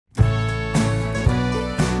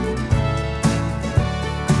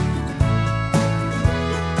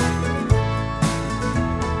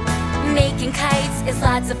kites is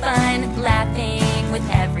lots of fun, laughing with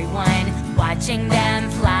everyone, watching them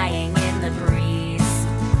flying in the breeze.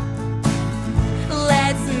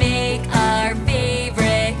 Let's make our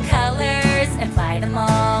favorite colors and fly them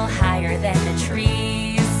all higher than the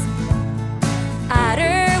trees.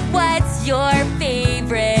 Otter, what's your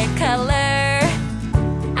favorite color?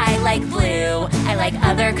 I like blue, I like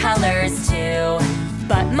other colors too,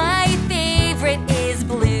 but my favorite is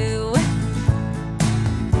blue.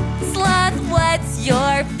 Sloth, what's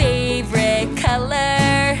your favorite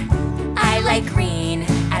color? I like green,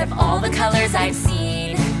 out of all the colors I've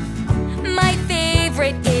seen, my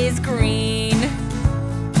favorite is green.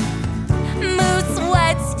 Moose,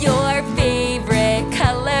 what's your favorite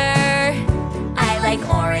color? I like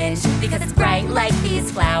orange, because it's bright like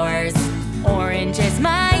these flowers. Orange is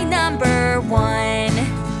my number one.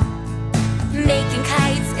 Making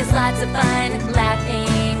kites is lots of fun,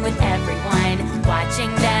 laughing with everyone,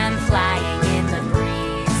 watching them flying in the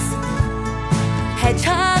breeze.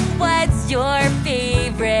 Hedgehog, what's your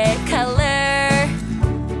favorite color?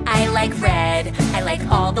 I like red, I like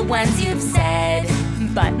all the ones you've said,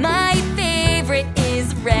 but my favorite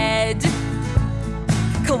is red.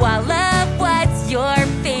 Koala, what's your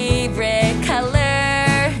favorite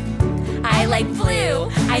color? I like blue,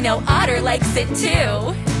 I know Otter likes it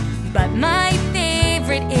too, but my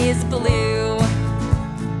favorite is blue.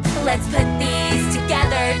 Let's put these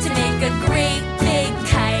together to make a great big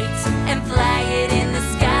kite and fly it in the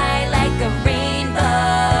sky like a rainbow.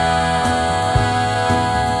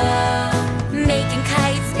 Making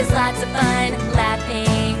kites is lots of fun,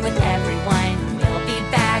 laughing with everyone. We'll be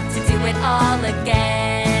back to do it all again.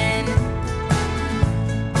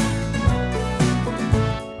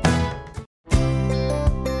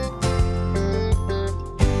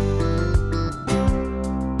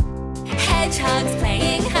 Hedgehog's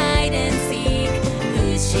playing hide and seek.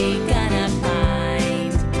 Who's she gonna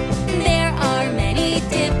find? There are many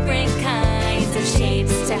different kinds of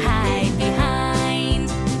shapes to hide behind.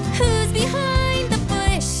 Who's behind the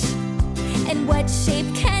bush? And what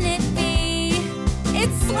shape can it be?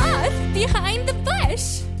 It's Sloth behind the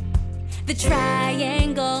bush. The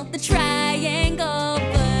triangle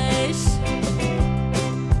bush.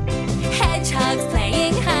 Hedgehog's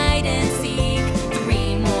playing hide and seek.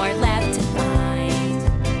 3 more left to find.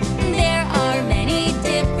 There are many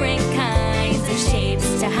different kinds of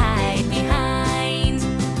shapes to hide behind.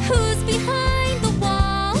 Who's behind the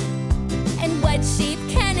wall? And what shape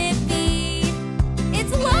can it be?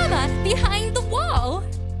 It's llama behind the wall.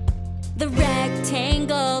 The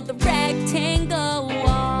rectangle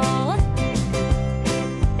wall.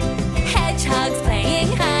 Hedgehog's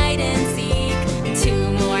playing hide and seek.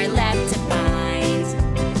 2 more left to find.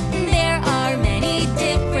 There are many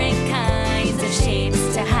different kinds of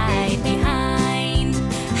shapes to hide behind.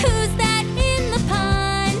 Who's that in the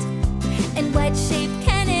pond? And what shape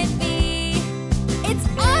can it be? It's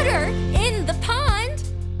Otter in the pond.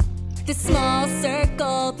 The small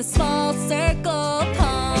circle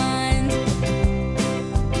pond.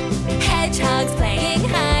 Hedgehog's playing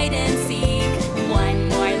hide and seek. 1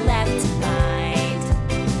 more left to find.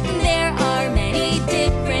 There are many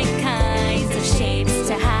different kinds of shapes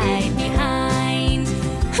to hide behind.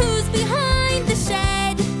 Who's behind the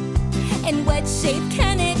shed? And what shape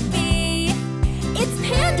can it be? It's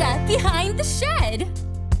Panda behind the shed.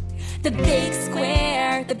 The big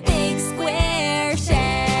square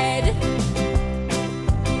shed.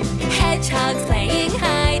 Hedgehog's playing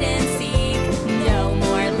hide and seek. No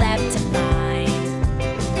more left to find.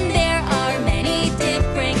 There are many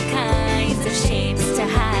different kinds of shapes to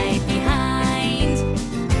hide behind.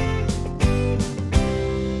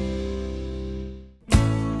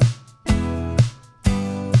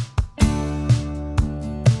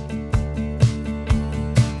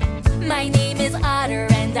 My name is Otter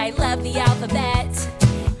and I love the alphabet.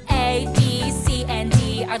 A, B, C, and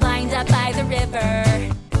D are lined up by the river.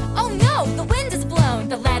 Oh no, the wind has blown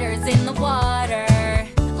the letters in the water.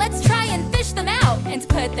 Let's try and fish them out and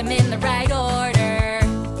put them in the right order.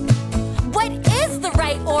 What is the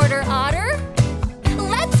right order, Otter?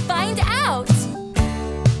 Let's find out.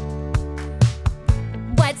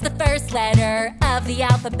 What's the first letter of the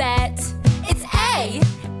alphabet? It's A.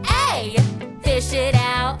 Fish it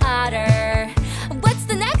out, Otter. What's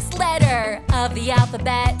the next letter of the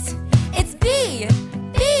alphabet? It's B.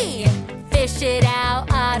 Fish it out,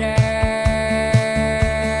 Otter.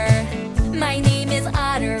 My name is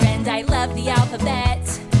Otter and I love the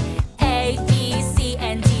alphabet. A, B, C,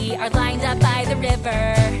 and D are lined up by the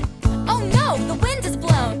river. Oh no, the wind has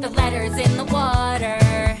blown the letters in the water.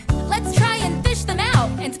 Let's try and fish them out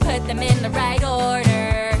and put them in the right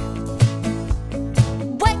order.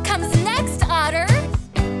 What comes next, Otter?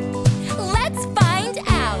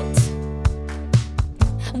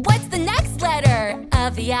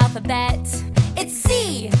 of the alphabet. It's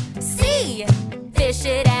C, C. Fish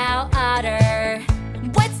it out, Otter.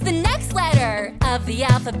 What's the next letter of the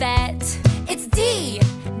alphabet? It's D,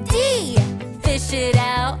 D. Fish it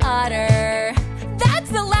out, Otter. That's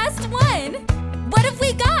the last one. What have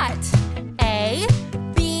we got? A,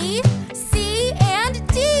 B, C, and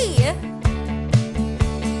D.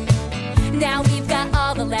 Now we've got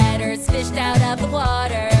all the letters fished out of the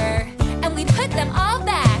water, and we put them all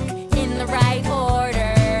back in the right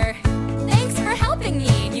order. Thanks for helping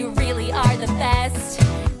me, you really are the best.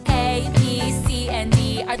 A, B, C, and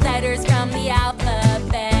D are letters from the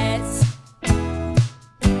alphabet.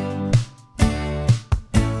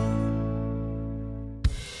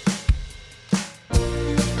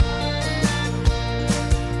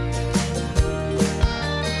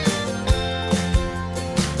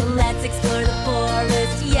 Let's explore the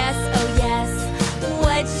forest, yes, oh yes.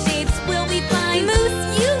 What shapes will we find?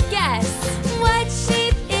 Moose, you guess. What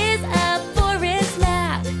shape is a forest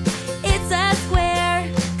map? It's a square.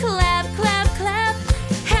 Clap, clap, clap.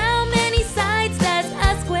 How many sides does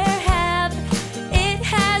a square have? It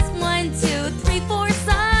has 1, 2, 3, 4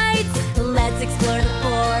 sides. Let's explore the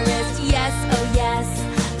forest, yes, oh yes.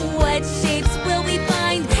 What shapes will we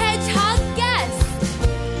find? Hedgehog, guess.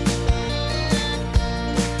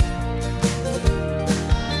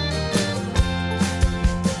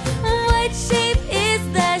 What shape is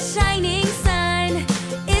the shining sun?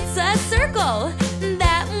 It's a circle.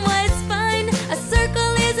 That was fun. A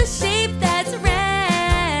circle is a shape that's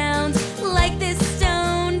round, like this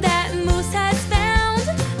stone that Moose has found.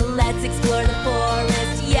 Let's explore the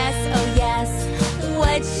forest, yes, oh yes.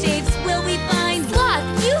 What shapes will we find?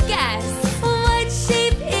 Sloth, you guess. What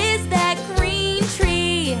shape is that green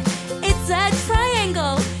tree? It's a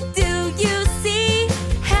triangle. Do you see?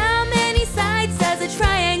 How many sides does a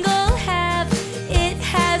triangle have? It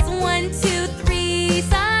has 1, 2, 3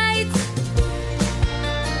 sides.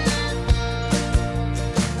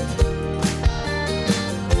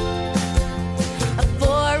 A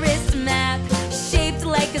forest map shaped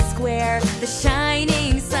like a square. The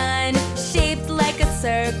shining sun shaped like a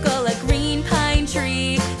circle. A green pine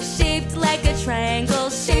tree shaped like a triangle.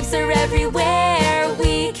 Shapes are everywhere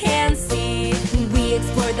we can see. We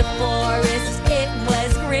explored the forest, it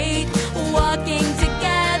was great. Walking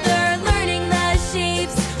together, learning the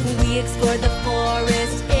shapes. We explored the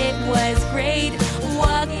forest, it was great.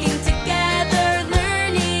 Walking together,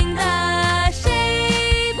 learning the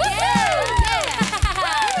shapes. Yeah!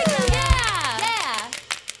 Yeah!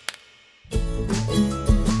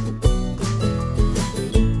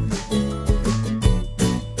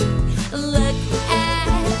 Look at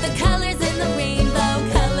the colors in the rainbow,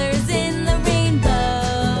 colors in the rainbow.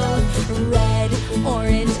 Red,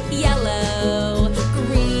 orange, yellow,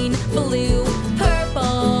 green, blue,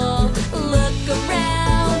 purple. Look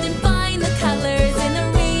around and find the colors in the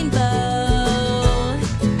rainbow.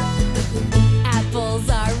 Apples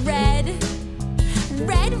are red,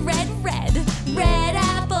 red, red, red, red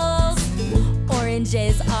apples.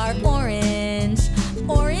 Oranges are orange,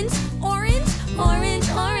 orange, orange, orange,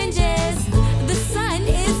 oranges. The sun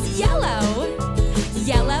is yellow,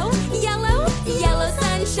 yellow, yellow, yellow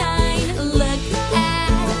sunshine. Look at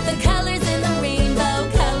the colors in the rainbow,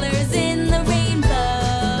 colors in the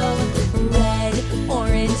rainbow. Red,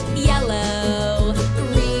 orange, yellow,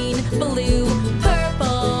 green, blue,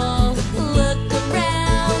 purple. Look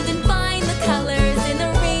around and find the colors in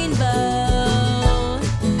the rainbow.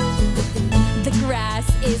 The grass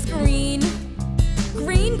is green,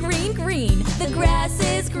 green, green, green. The grass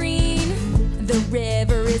is green. The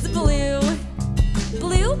river is blue,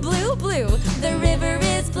 blue, blue, blue. The river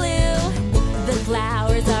is blue. The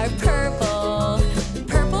flowers are purple,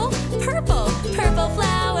 purple, purple, purple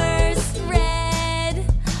flowers. Red,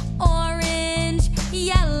 orange,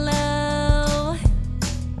 yellow,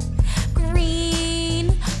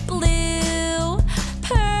 green, blue,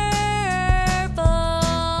 purple.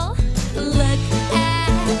 Look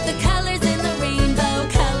at the colors in the rainbow,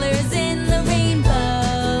 colors in the rainbow.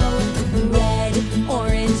 Red,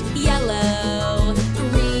 orange, yellow,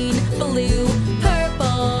 green, blue,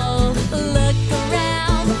 purple. Look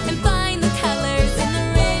around and find the colors in the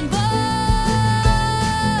rainbow.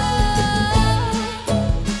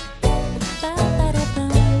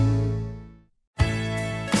 Ba-ba-da-bum.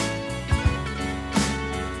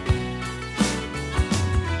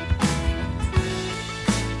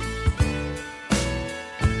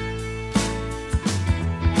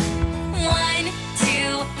 1,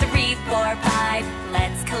 2, 3, 4, 5.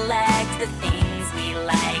 Let's collect the things we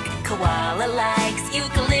like. Koala likes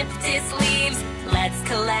eucalyptus leaves. Let's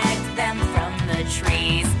collect them from the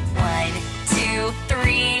trees. 1, 2,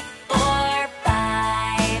 3, 4, 5.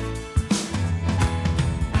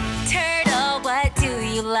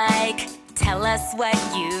 us what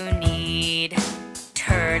you need.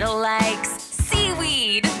 Turtle likes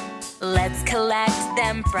seaweed. Let's collect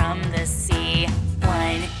them from the sea.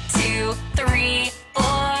 1, 2, 3,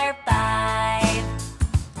 4, 5.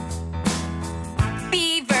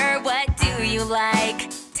 Beaver, what do you like?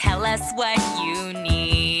 Tell us what you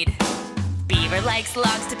need. Beaver likes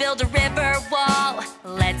logs to build a river wall.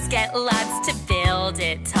 Let's get lots to build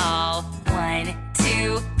it tall. 1,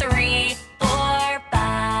 2, 3, 4,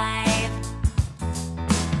 5.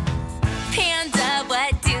 Panda,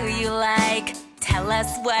 what do you like? Tell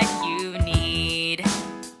us what you need.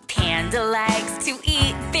 Panda likes to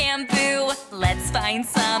eat bamboo. Let's find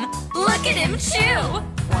some. Look at him chew.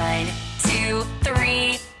 1, 2,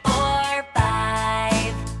 3, 4,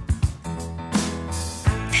 5.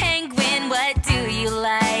 Penguin, what do you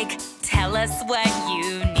like? Tell us what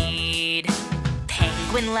you need.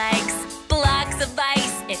 Penguin likes blocks of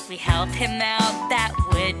ice. If we help him out, that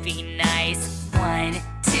would be nice. 1,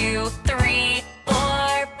 2, 3,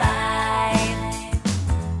 4, 5.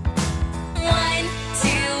 1,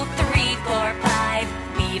 2, 3, 4, 5.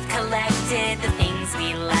 We've collected the things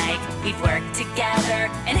we like. We've worked together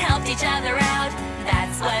and helped each other out.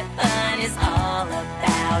 That's what fun is all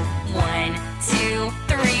about. 1, 2,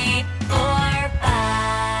 3, 4,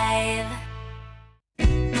 5.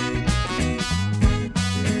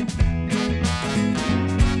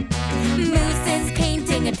 Moose is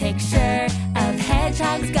painting a picture of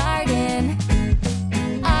Hedgehog's garden.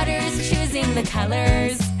 Otter's choosing the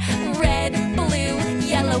colors: red, blue,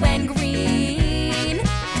 yellow, and green.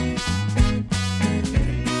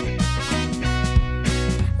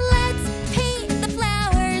 Let's paint the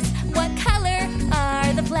flowers. What color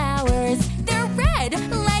are the flowers? They're red,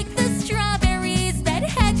 like the strawberries that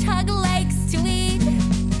Hedgehog likes to eat.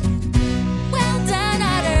 Well done,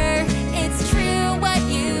 Otter. It's true what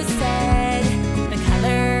you said. The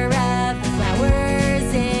color of the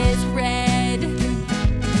flowers is red.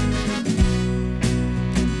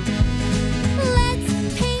 Let's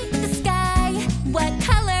paint the sky. What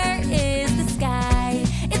color is the sky?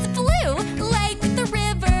 It's blue, like the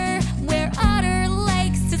river where Otter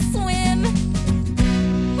likes to swim.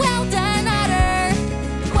 Well done, Otter.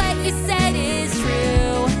 What you said is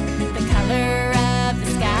true. The color of the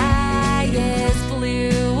sky is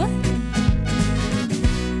blue.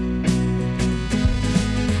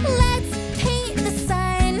 Let's paint the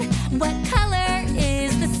sun. What color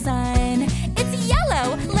is the sun? It's yellow,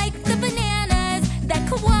 like the bananas that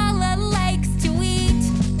Koala likes to eat.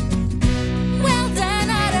 Well done,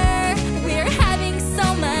 Otter. We're having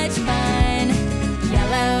so much fun.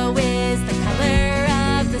 Yellow is the color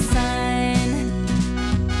of the sun.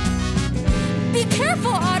 Be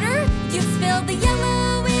careful, Otter. You spilled the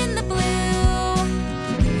yellow in the blue.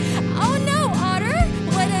 Oh no, Otter.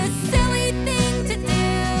 What a silly thing to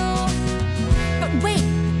do. But wait,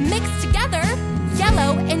 mixed together,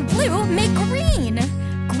 yellow and blue make green.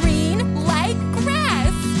 Green like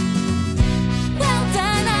grass. Well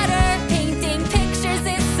done, Otter. Painting pictures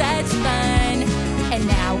is such fun. And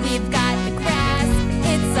now we've got the grass.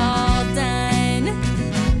 It's all done.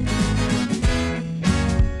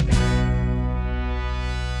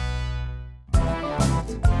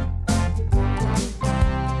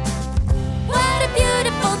 What a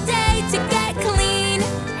beautiful day to get clean.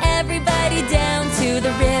 Everybody down to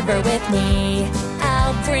the river with me.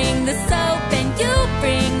 I'll bring the soap and you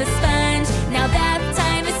bring the sponge. Now that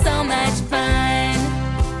time is so much fun.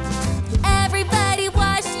 Everybody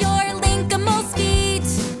wash your Linkimals' feet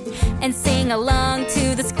and sing along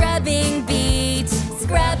to the scrubbing beat.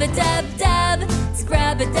 Scrub-a-dub-dub,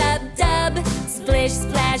 scrub-a-dub-dub, splish,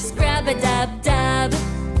 splash, scrub-a-dub-dub.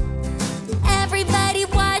 Everybody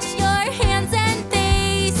wash your hands and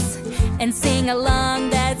face and sing along,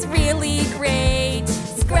 that's really great.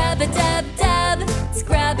 Scrub-a-dub-dub,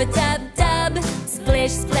 scrub-a-dub-dub,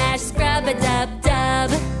 splish, splash,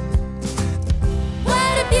 scrub-a-dub-dub.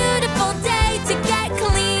 What a beautiful day to get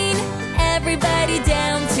clean. Everybody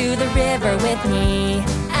down to the river with me.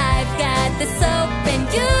 I've got the soap and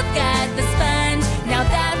you've got the sponge. Now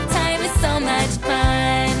that time is so much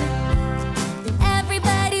fun.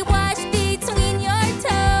 Everybody wash between your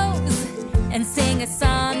toes and sing a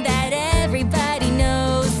song that everybody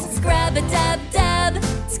knows. Scrub-a-dub-dub,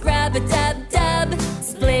 scrub-a-dub-dub,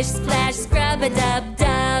 splish, splash,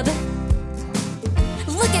 scrub-a-dub-dub.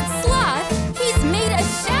 Look at Sloth, he's made a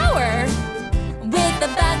shower with a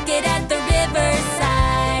bucket at the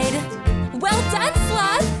riverside. Well done,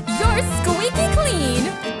 Sloth, you're squeaky clean.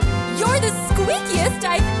 You're the squeakiest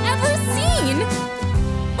I've ever seen.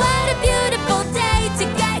 What a beautiful day to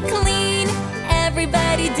get clean.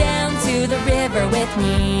 Everybody down to the river with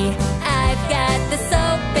me. I've got the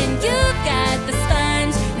soap and you've got the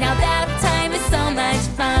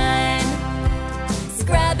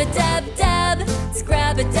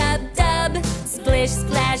splish,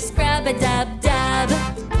 splash, scrub-a-dub-dub.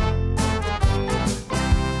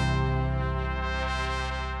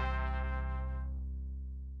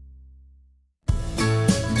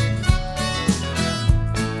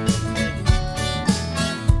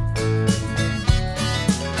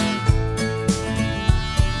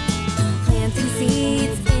 Planting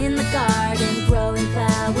seeds in the garden, growing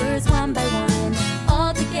flowers one by one.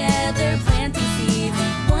 All together, planting seeds.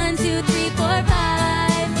 1, 2, 3, 4,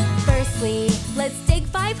 5. Firstly, let's dig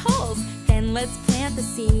 5 holes. Then let's plant the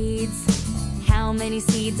seeds. How many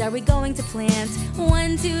seeds are we going to plant?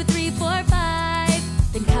 1, 2, 3, 4,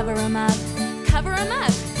 5. Then cover them up. Cover them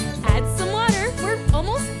up. Add some water. We're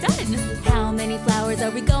almost done. How many flowers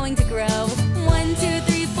are we going to grow? 1, 2,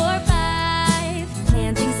 3, 4, 5.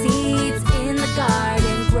 Planting seeds in the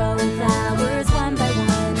garden, growing flowers one by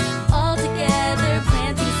one. All together,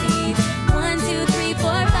 planting seeds. 1, 2, 3, 4,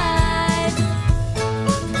 5.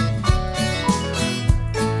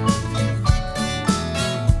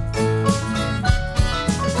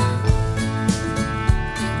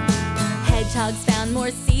 Hedgehogs found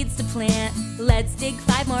more seeds to plant. Let's dig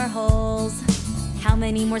 5 more holes. How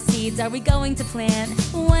many more seeds are we going to plant?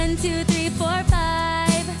 1, 2, 3, 4,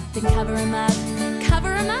 5. Then cover them up.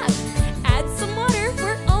 Cover them up. Add some water.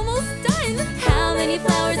 We're almost done. How many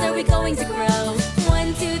flowers are we going to grow?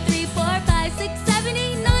 1, 2, 3, 4, 5, 6, 7,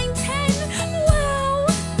 8, 9, 10. Wow!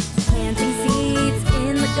 Planting seeds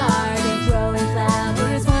in the garden, growing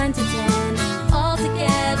flowers 1 to 10. All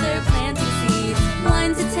together, planting seeds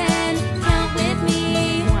 1 to 10. Count with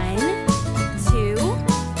me. 1, 2,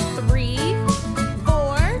 3,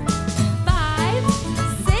 4, 5,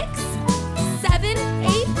 6, 7,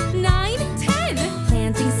 8, 9, 10.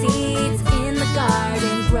 Planting seeds in the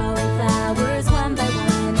garden, growing flowers one by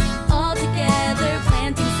one. All together,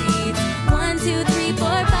 planting seeds 1, 2, 3,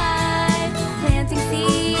 4, 5. Planting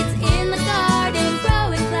seeds in the garden,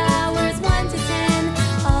 growing flowers 1 to 10.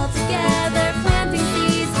 All together, planting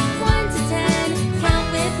seeds 1 to 10. Count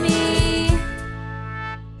with me.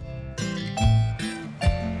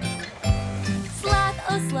 Sloth,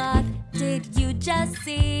 oh sloth, did you just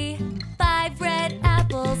see 5 red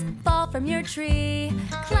apples fall from your tree?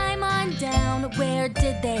 Climb on down, where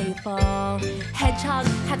did they fall? Hedgehog,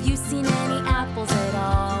 have you seen any apples at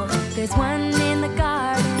all? There's one in the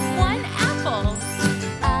garden. 1 apple.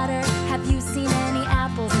 Otter, have you seen any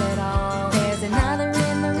apples at all? There's another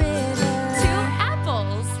in the river. 2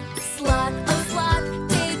 apples. Sloth, oh sloth,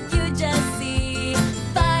 did you just see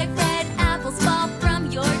 5 red apples fall from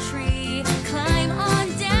your tree? Climb on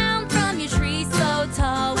down from your tree so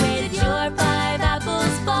tall. Where did your 5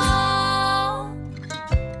 apples fall?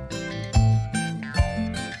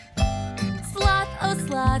 Sloth, oh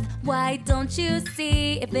sloth, why don't you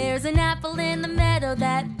see if there's an apple in the meadow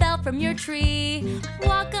that fell from your tree?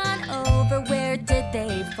 Walk on over, where did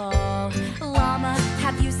they fall? Llama,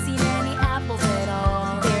 have you seen any apples at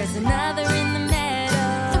all? There's another in the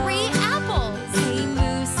meadow. 3 apples. Hey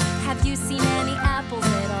moose, have you seen any apples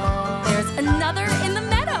at all? There's another in the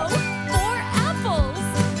meadow. 4 apples.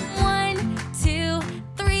 1, 2,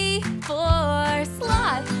 3, 4.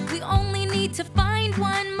 Sloth, we only need to find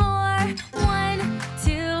one more. 1,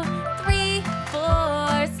 2, 3,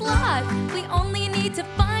 4. Sloth, we only need to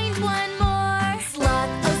find one more. Sloth,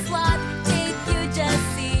 oh sloth, did you just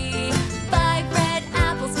see 5 red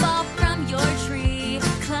apples fall from your tree?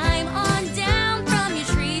 Climb on down from your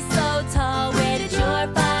tree so tall. Where did your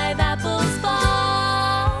 5 apples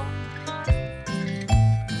fall?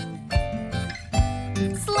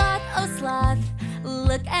 Sloth, oh sloth,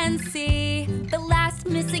 look and see. The last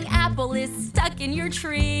missing apple is stuck in your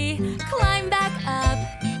tree. Climb back up.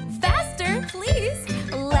 Faster, please.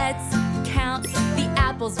 Let's count the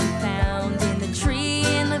apples we found in the tree,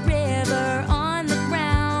 in the river, on the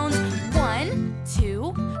ground. 1,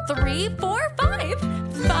 2, 3, 4.